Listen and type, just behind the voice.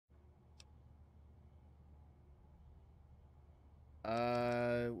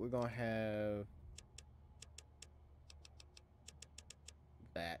We're gonna have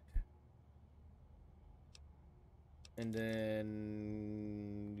that, and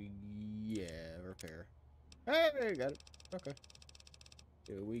then yeah, repair. Hey, got it. Okay.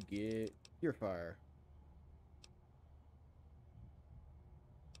 Do we get your fire?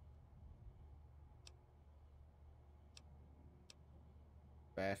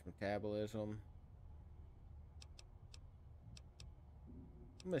 Fast metabolism.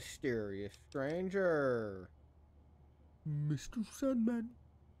 Mysterious stranger. Mr. Sandman.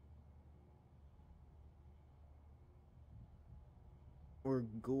 Or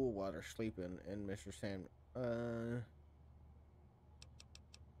ghoul water sleeping in Mr. Sandman.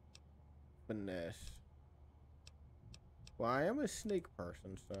 Finesse. Well, I am a sneak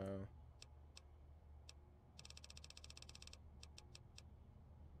person, so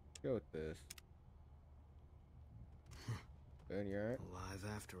go with this. Good, you alright? Alive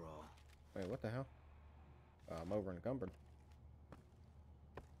after all. Wait, what the hell? I'm over encumbered.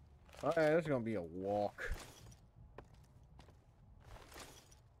 Alright, this is gonna be a walk.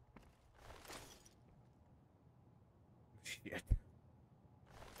 Shit.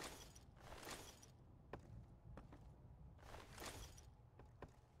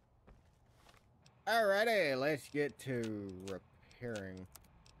 Alrighty, let's get to repairing.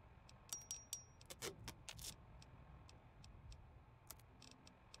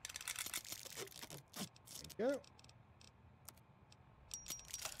 There you go.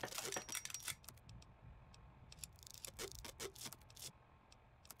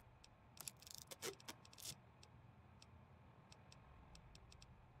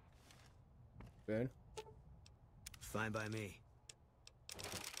 Good. Fine by me.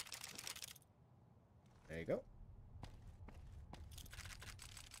 There you go.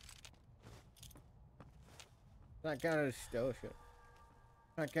 Not counted as stealing shit.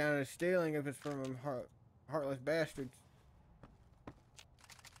 Not counted as stealing if it's from them heartless bastards.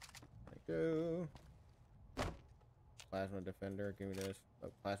 There you go. Plasma defender, give me this.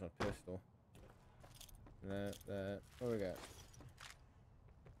 Oh, plasma pistol. That. What do we got?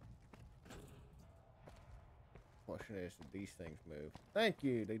 Question is, did these things move? Thank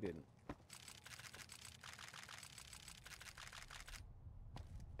you, they didn't.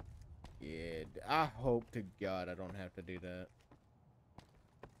 Yeah, I hope to God I don't have to do that.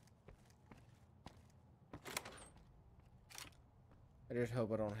 I just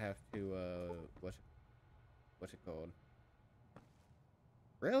hope I don't have to, what's it called?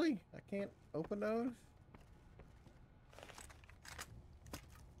 Really? I can't open those?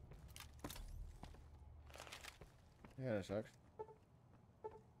 Yeah, that sucks.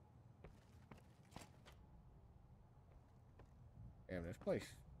 Damn, this place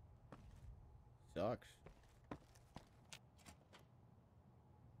sucks.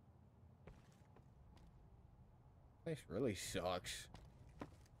 This really sucks.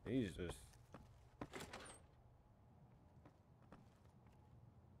 Jesus.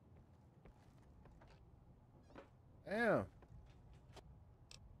 Damn.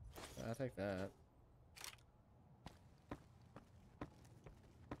 I'll take that.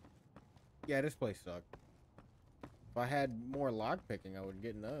 Yeah, this place sucked. If I had more lock picking, I would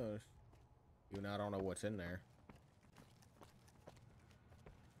get in those. Even though I don't know what's in there.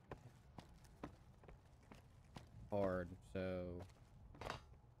 Hard, so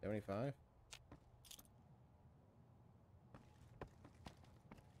 75.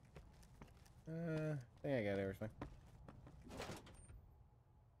 I think I got everything.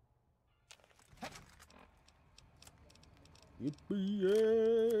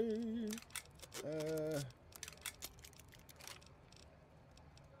 Yippee! Hey!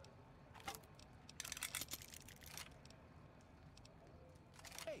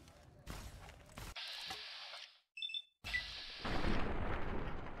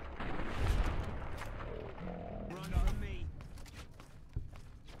 Run from me!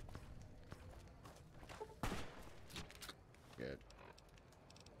 Good.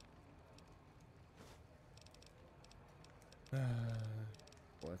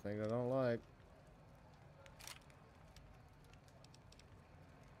 One thing I don't like.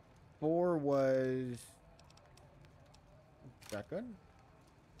 4 was shotgun.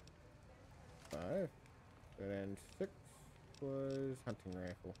 5. And then 6 was hunting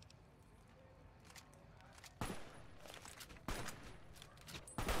rifle.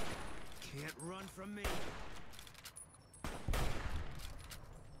 Can't run from me!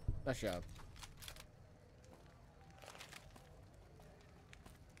 Nice job.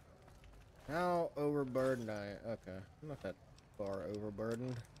 How overburdened okay, I'm not that far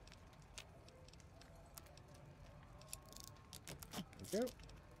overburdened. Yep.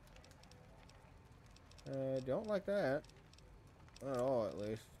 Don't like that. Not at all, at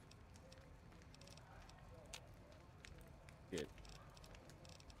least. Shit.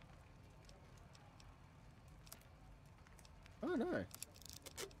 Oh, nice.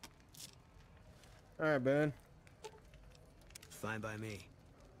 Alright, Ben. Fine by me.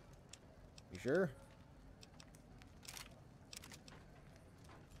 You sure?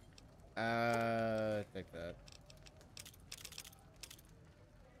 Take that.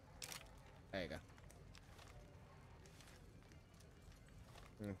 There you go.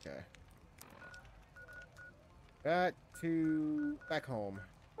 Okay. Got to back home.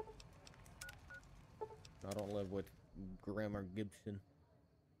 I don't live with Grandma Gibson.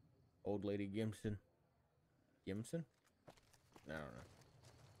 Old Lady Gibson. Gibson? I don't know.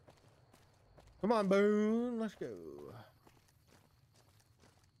 Come on, Boone. Let's go.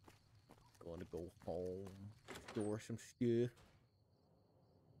 Going to go home. Store some stuff.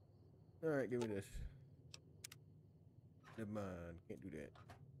 Alright, give me this. Never mind. Can't do that.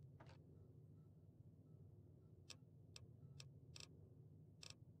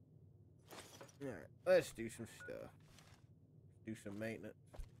 Alright, let's do some stuff. Do some maintenance.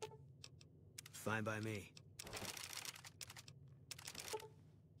 Fine by me.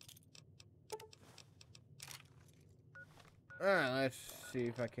 Alright, let's see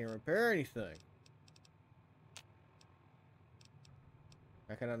if I can repair anything.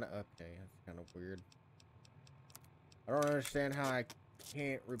 How can I not? Okay, that's kind of weird. I don't understand how I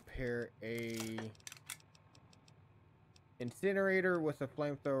can't repair a incinerator with a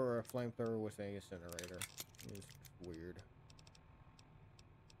flamethrower or a flamethrower with an incinerator. It's weird.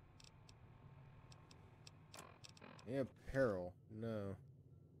 Yeah, peril. No.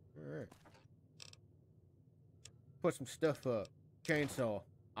 Alright. Put some stuff up. Chainsaw,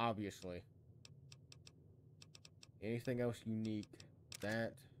 obviously. Anything else unique?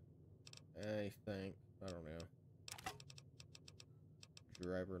 That, I think. I don't know.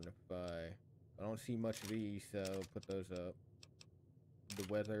 Driver Defy. I don't see much of these, so put those up. The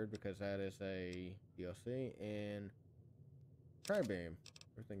Weathered, because that is a DLC, and Tri-Beam.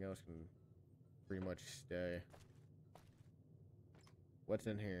 Everything else can pretty much stay. What's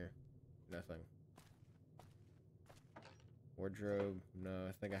in here? Nothing. Wardrobe? No,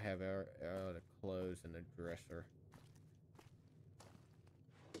 I think I have the clothes in the dresser.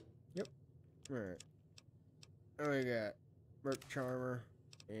 Yep. Alright. Oh, we got Merc Charmer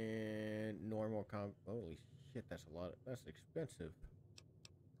and normal holy shit, that's a lot. That's expensive.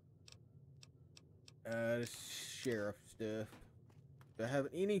 Sheriff stuff. Do I have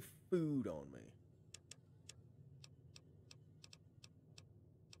any food on me?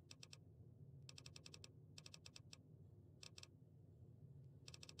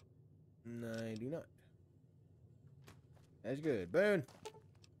 No, I do not. That's good. Boone.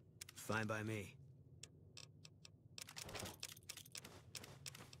 Fine by me.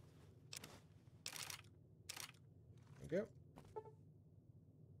 There you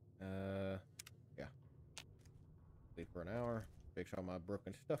go. Yeah. Sleep for an hour. Fix all my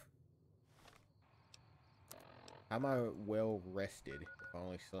broken stuff. How am I well rested if I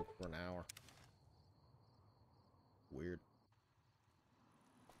only slept for an hour? Weird.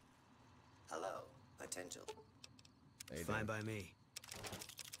 Hello, potential. Fine by me.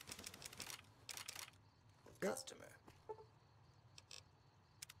 Customer.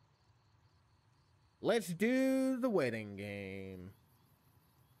 Let's do the wedding game.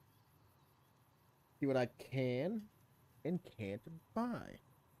 See what I can and can't buy.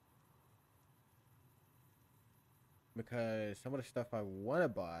 Because some of the stuff I want to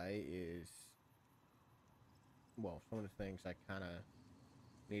buy is, well, some of the things I kind of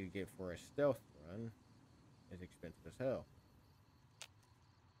need to get for a stealth run is expensive as hell.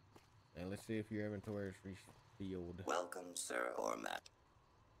 And let's see if your inventory is refilled. Welcome, sir or ma'am.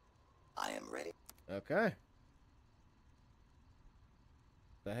 I am ready. Okay.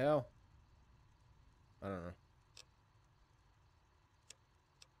 The hell? I don't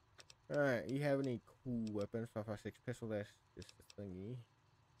know. Alright, you have any cool weapons? 5.56 pistol, that's just a thingy.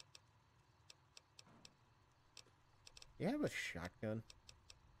 You have a shotgun?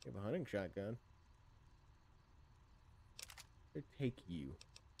 You have a hunting shotgun? Where'd it take you?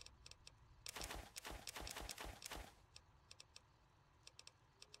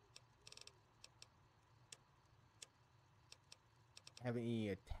 Have any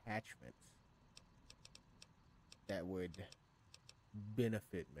attachments that would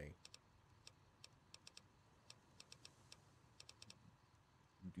benefit me?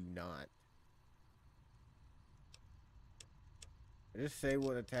 Do not. Just say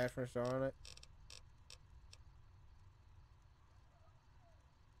what attachments are on it.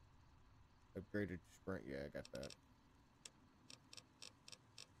 upgraded sprint. Yeah, I got that.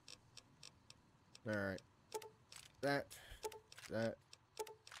 Alright. That.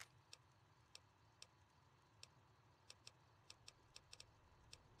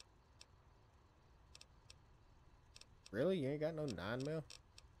 Really? You ain't got no 9mm?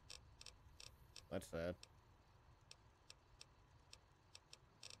 That's sad.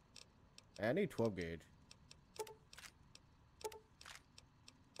 I need 12 gauge.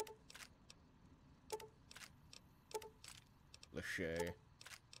 Lachey.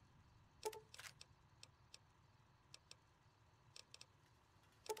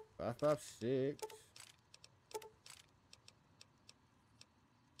 Five, 6.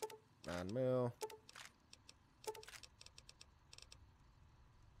 9mm.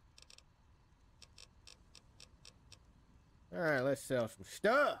 Alright, let's sell some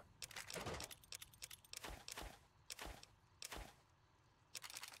stuff.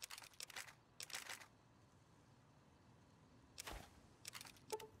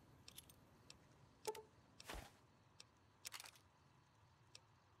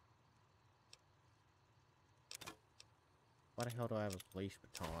 Why the hell do I have a police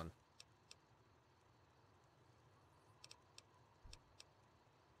baton?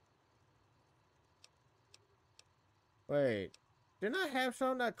 Wait, didn't I have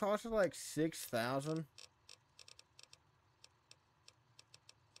something that costed like 6,000?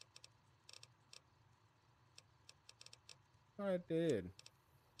 I did.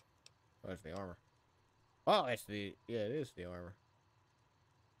 Oh, it's the armor. Oh, it's the, yeah, it is the armor.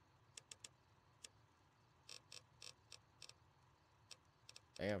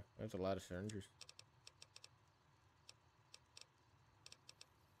 Damn, that's a lot of syringes.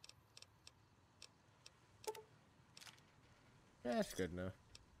 Yeah, that's good enough.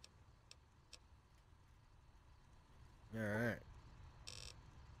 Alright.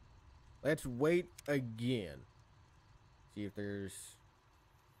 Let's wait again. See if there's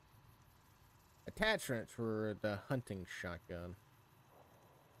attachments for the hunting shotgun.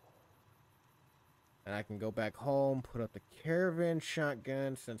 And I can go back home, put up the caravan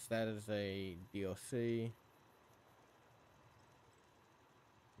shotgun since that is a DLC.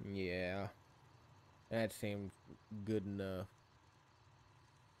 Yeah. That seemed good enough.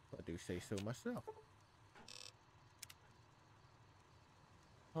 I do say so myself.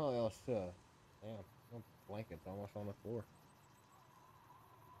 Oh, else, damn, my blanket's almost on the floor.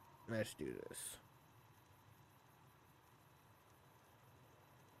 Let's do this.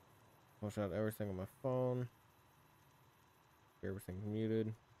 Watch out everything on my phone. Everything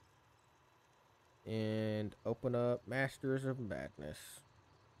muted. And open up Masters of Madness.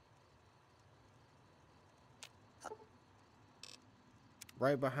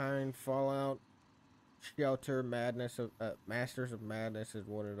 Right behind Fallout Shelter, Masters of Madness is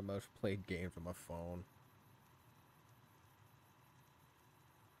one of the most played games on my phone.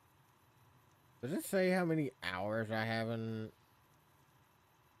 Does it say how many hours I have in...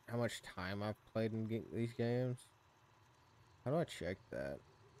 how much time I've played in these games? How do I check that?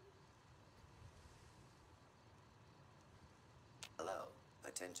 Hello,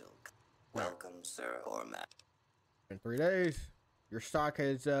 potential. Welcome, sir or ma'am. In 3 days, your stock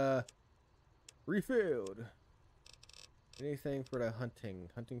has refilled. Anything for the hunting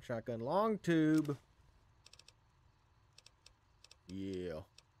shotgun, long tube. Yeah.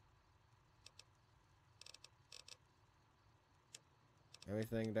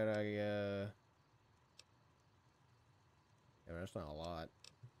 Everything that I yeah, that's not a lot.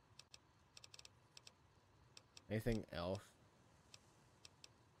 Anything else?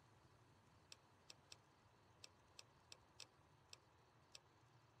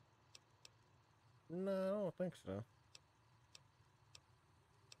 No, I don't think so.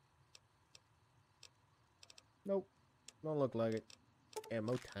 Nope. Don't look like it.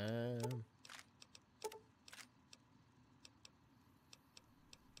 Ammo time.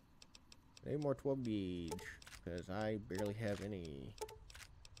 Need more 12 gauge, because I barely have any.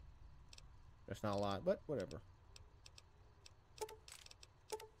 That's not a lot, but whatever.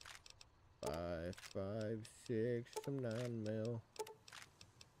 5, 6, some 9mm.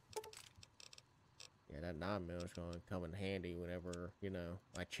 Yeah, that 9mm is going to come in handy whenever, you know,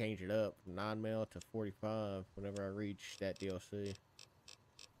 I change it up from 9mm to 45 whenever I reach that DLC.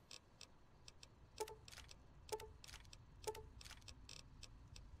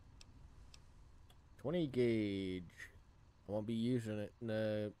 .20 gauge. I won't be using it in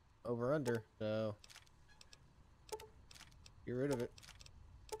the over-under, so get rid of it.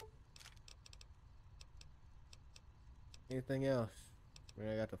 Anything else? I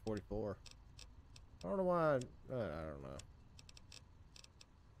mean, I got the 44. I don't know why. I don't know.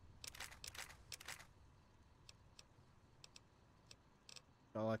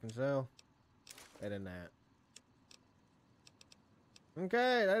 All I can sell. Better than that.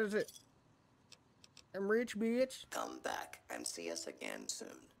 Okay, that is it. I'm rich, bitch. Come back and see us again soon.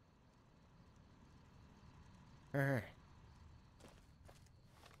 Alright.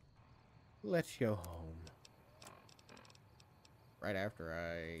 Let's go home. Right after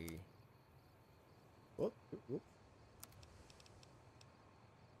I... Whoop, whoop, whoop.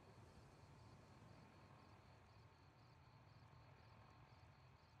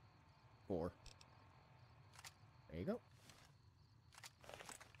 Four. There you go.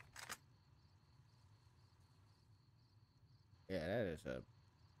 Yeah, that is a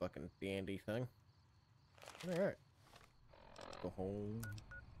fucking dandy thing. Alright. Go home.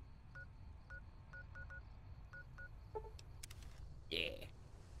 Yeah.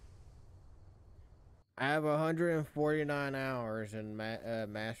 I have 149 hours in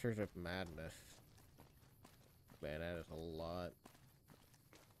Masters of Madness. Man, that is a lot.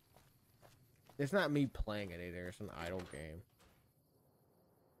 It's not me playing it either. It's an idle game.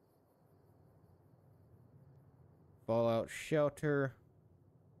 Fallout Shelter.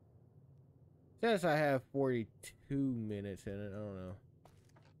 Says I have 42 minutes in it. I don't know.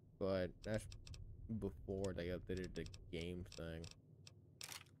 But that's before they updated the game thing.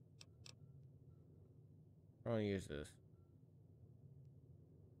 I'm gonna use this.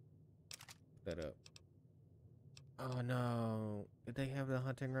 Set up. Oh no. Did they have the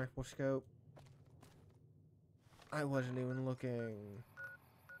hunting rifle scope? I wasn't even looking.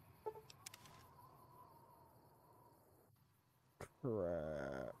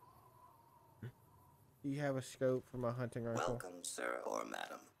 Crap. Do you have a scope for my hunting rifle? Welcome, sir or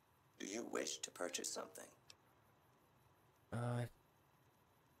madam. Do you wish to purchase something? I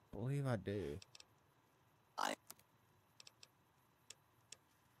believe I do.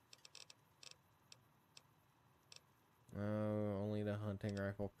 Only the hunting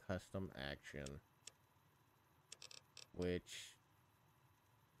rifle custom action. Which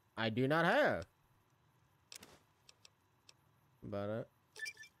I do not have. About it.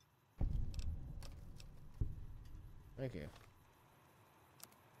 Thank you.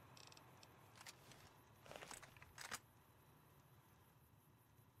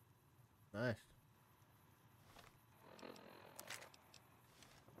 Nice.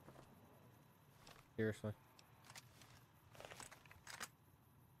 Seriously.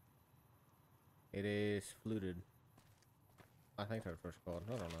 It is fluted. I think that's what it's called.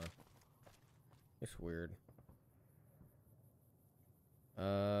 I don't know. It's weird.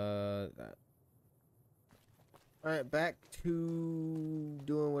 That. Alright, back to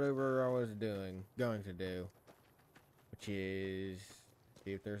doing whatever I was going to do. Which is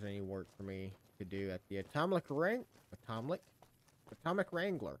see if there's any work for me to do at the Atomic Wrangler.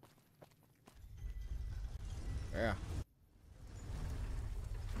 Yeah.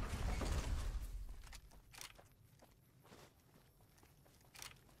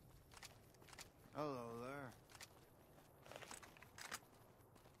 Hello there.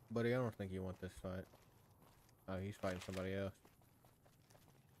 Buddy, I don't think you want this fight. Oh, he's fighting somebody else.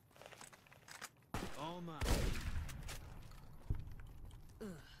 Oh my.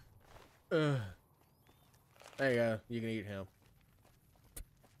 There you go. You can eat him.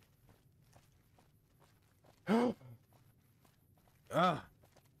 Ah.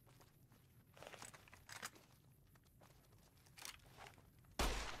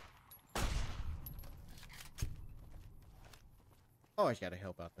 Always gotta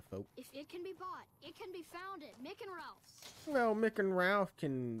help out the folk. If it can be bought, it can be found at Mick and Ralph's. Well, Mick and Ralph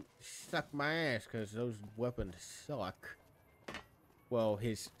can suck my ass because those weapons suck. Well,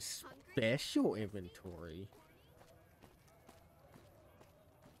 his special inventory.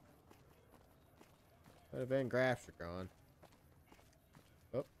 But Van Graphs are gone.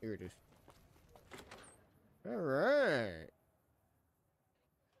 Oh, here it is. Alright.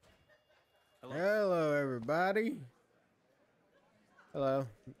 Hello, everybody. Hello,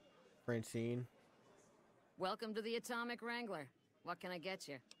 Francine. Welcome to the Atomic Wrangler. What can I get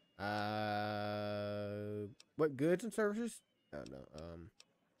you? What goods and services? Oh, no,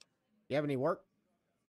 you have any work?